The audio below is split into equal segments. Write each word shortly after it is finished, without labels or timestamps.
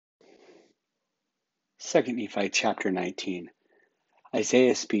2 Nephi chapter 19.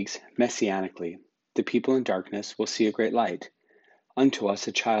 Isaiah speaks messianically. The people in darkness will see a great light. Unto us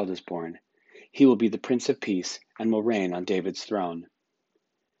a child is born. He will be the Prince of Peace, and will reign on David's throne.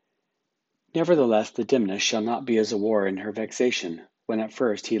 Nevertheless the dimness shall not be as a war in her vexation, when at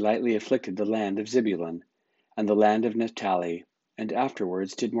first he lightly afflicted the land of Zebulun, and the land of Naphtali, and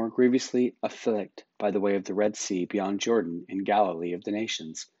afterwards did more grievously afflict by the way of the Red Sea beyond Jordan in Galilee of the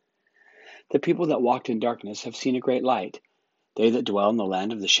nations. The people that walked in darkness have seen a great light. They that dwell in the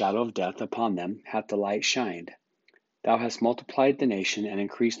land of the shadow of death, upon them hath the light shined. Thou hast multiplied the nation and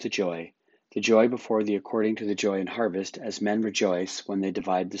increased the joy before thee according to the joy in harvest, as men rejoice when they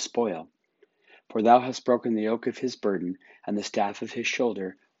divide the spoil. For thou hast broken the yoke of his burden, and the staff of his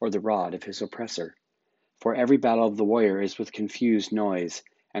shoulder, or the rod of his oppressor. For every battle of the warrior is with confused noise,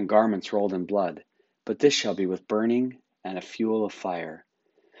 and garments rolled in blood. But this shall be with burning, and a fuel of fire.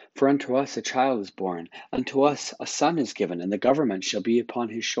 For unto us a child is born, unto us a son is given, and the government shall be upon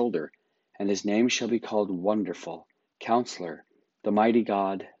his shoulder. And his name shall be called Wonderful, Counselor, the Mighty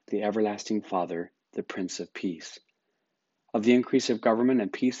God, the Everlasting Father, the Prince of Peace. Of the increase of government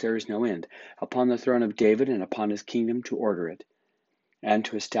and peace there is no end, upon the throne of David and upon his kingdom to order it, and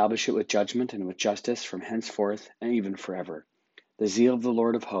to establish it with judgment and with justice from henceforth and even forever. The zeal of the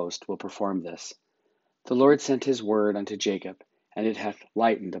Lord of hosts will perform this. The Lord sent his word unto Jacob, and it hath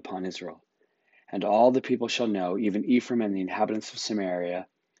lightened upon Israel. And all the people shall know, even Ephraim and the inhabitants of Samaria,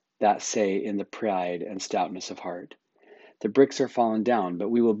 that say in the pride and stoutness of heart, The bricks are fallen down, but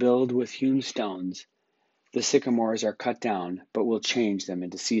we will build with hewn stones. The sycamores are cut down, but will change them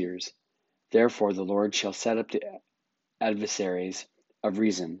into cedars. Therefore the Lord shall set up the adversaries of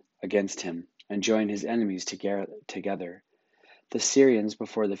reason against him, and join his enemies together. The Syrians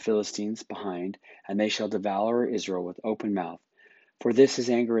before the Philistines behind, and they shall devour Israel with open mouth. For this his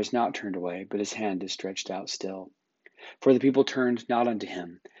anger is not turned away, but his hand is stretched out still. For the people turned not unto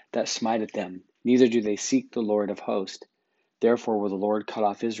him that smiteth them, neither do they seek the Lord of hosts. Therefore will the Lord cut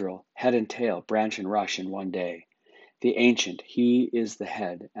off Israel, head and tail, branch and rush in one day. The ancient, he is the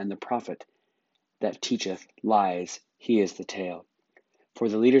head, and the prophet that teacheth lies, he is the tail. For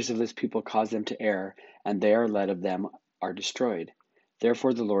the leaders of this people cause them to err, and they are led of them are destroyed.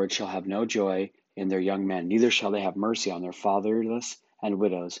 Therefore the Lord shall have no joy in their young men, neither shall they have mercy on their fatherless and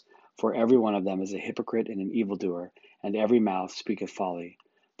widows. For every one of them is a hypocrite and an evildoer, and every mouth speaketh folly.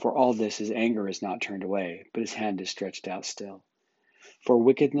 For all this his anger is not turned away, but his hand is stretched out still. For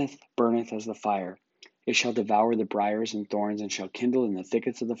wickedness burneth as the fire. It shall devour the briars and thorns, and shall kindle in the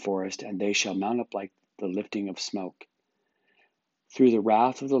thickets of the forest, and they shall mount up like the lifting of smoke. Through the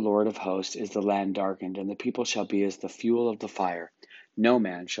wrath of the Lord of hosts is the land darkened, and the people shall be as the fuel of the fire. No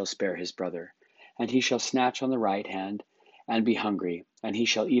man shall spare his brother. And he shall snatch on the right hand, and be hungry, and he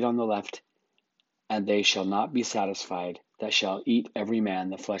shall eat on the left, and they shall not be satisfied, that shall eat every man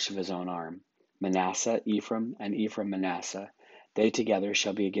the flesh of his own arm. Manasseh, Ephraim, and Ephraim, Manasseh, they together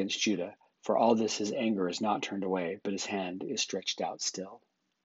shall be against Judah. For all this his anger is not turned away, but his hand is stretched out still.